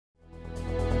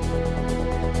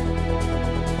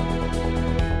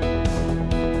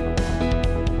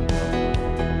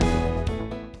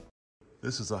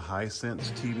This is a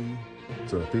HiSense TV.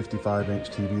 It's a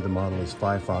 55-inch TV. The model is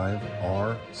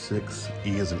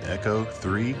 55R6E as in Echo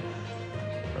 3.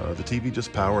 The TV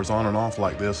just powers on and off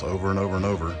like this over and over and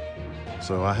over.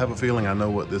 So I have a feeling I know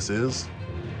what this is.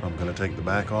 I'm going to take the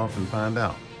back off and find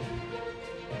out.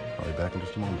 I'll be back in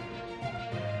just a moment. All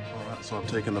right, so I've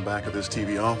taken the back of this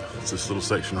TV off. It's this little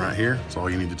section right here. It's all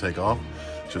you need to take off.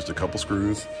 Just a couple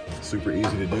screws. Super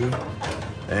easy to do.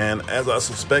 And as I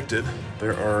suspected,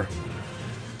 there are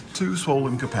two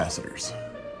swollen capacitors.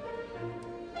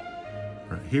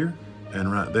 Right here and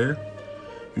right there.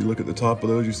 If you look at the top of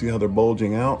those, you see how they're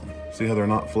bulging out. See how they're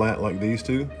not flat like these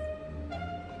two?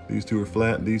 These two are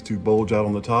flat, these two bulge out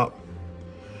on the top.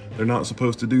 They're not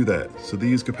supposed to do that. So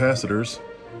these capacitors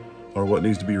are what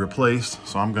needs to be replaced.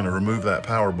 So I'm gonna remove that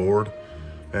power board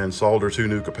and solder two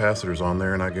new capacitors on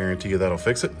there, and I guarantee you that'll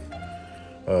fix it.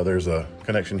 There's a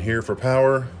connection here for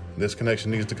power. This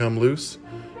connection needs to come loose.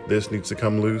 This needs to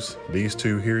come loose. These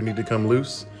two here need to come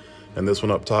loose. And this one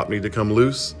up top need to come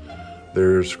loose.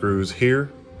 There's screws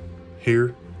here,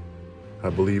 here,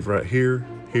 I believe right here,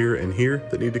 here, and here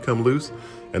that need to come loose.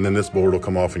 And then this board will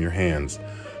come off in your hands.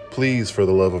 Please, for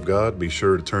the love of God, be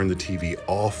sure to turn the TV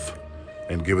off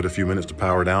and give it a few minutes to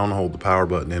power down. Hold the power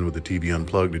button in with the TV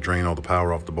unplugged to drain all the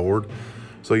power off the board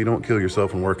so you don't kill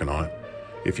yourself when working on it.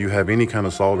 If you have any kind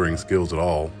of soldering skills at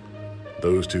all,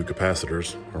 those two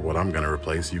capacitors are what I'm going to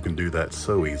replace. You can do that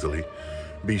so easily.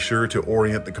 Be sure to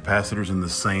orient the capacitors in the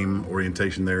same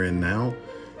orientation they're in now.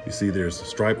 You see there's a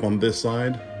stripe on this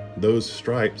side. Those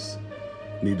stripes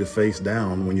need to face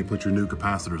down when you put your new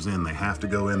capacitors in. They have to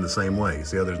go in the same way.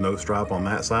 See how there's no stripe on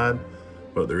that side,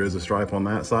 but there is a stripe on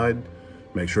that side?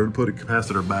 Make sure to put a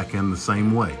capacitor back in the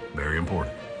same way. Very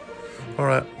important. All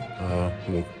right,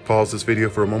 we'll pause this video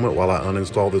for a moment while I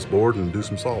uninstall this board and do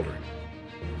some soldering.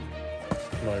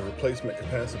 My replacement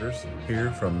capacitors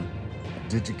here from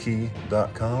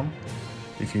Digikey.com.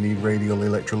 If you need radial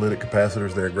electrolytic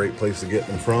capacitors, they're a great place to get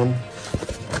them from.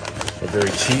 They're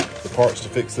very cheap. The parts to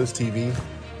fix this TV,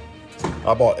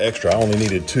 I bought extra. I only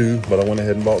needed two, but I went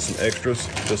ahead and bought some extras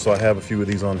just so I have a few of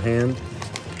these on hand.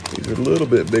 These are a little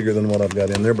bit bigger than what I've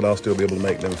got in there, but I'll still be able to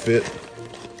make them fit.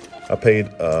 I paid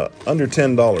under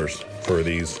 $10 for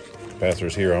these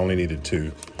capacitors here. I only needed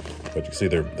two, but you see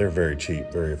they're very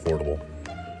cheap, very affordable.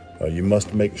 You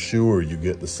must make sure you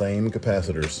get the same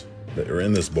capacitors that are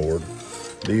in this board.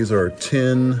 These are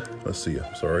 10, let's see,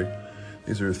 I'm sorry.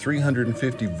 These are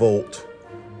 350 volt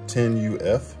 10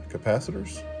 UF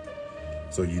capacitors.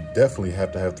 So you definitely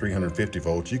have to have 350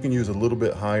 volts. You can use a little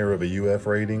bit higher of a UF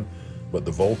rating, but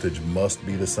the voltage must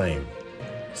be the same.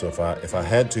 So if I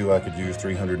had to, I could use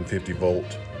 350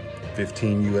 volt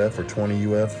 15 UF or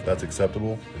 20 UF. That's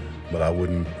acceptable, but I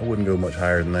wouldn't go much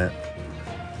higher than that.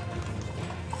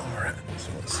 So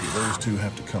let's see, those two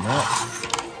have to come out.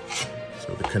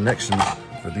 So the connections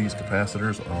for these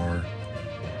capacitors are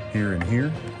here and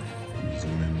here. Let me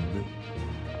zoom in a little bit.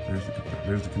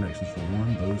 There's the connections for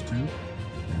one, those two,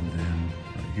 and then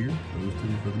right here, those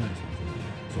two for the next one.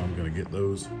 So I'm gonna get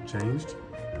those changed,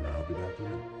 and I'll be back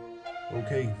with it.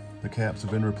 Okay, the caps have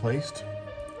been replaced.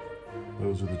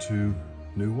 Those are the two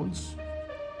new ones.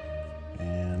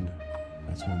 And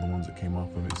that's one of the ones that came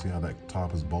off of it. See how that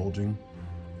top is bulging?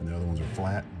 And the other ones are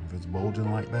flat. If it's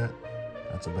bulging like that,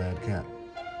 that's a bad cap.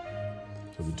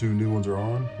 So the two new ones are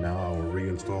on. Now I will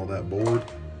reinstall that board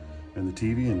and the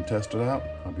TV and test it out.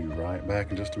 I'll be right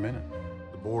back in just a minute.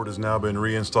 The board has now been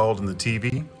reinstalled in the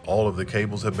TV. All of the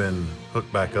cables have been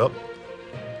hooked back up.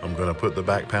 I'm gonna put the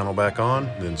back panel back on,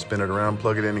 then spin it around,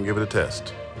 plug it in, and give it a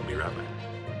test. I'll be right back.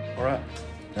 All right,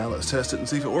 now let's test it and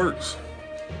see if it works.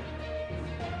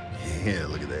 Yeah,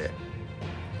 look at that.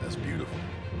 That's beautiful.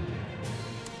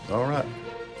 All right,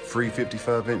 free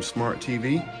 55-inch smart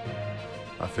TV.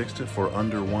 I fixed it for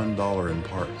under $1 in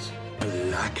parts. I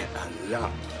like it a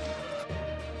lot.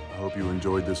 I hope you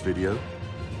enjoyed this video.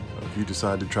 If you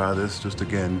decide to try this, just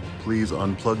again, please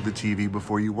unplug the TV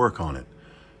before you work on it.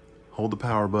 Hold the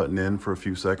power button in for a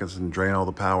few seconds and drain all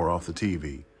the power off the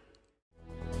TV.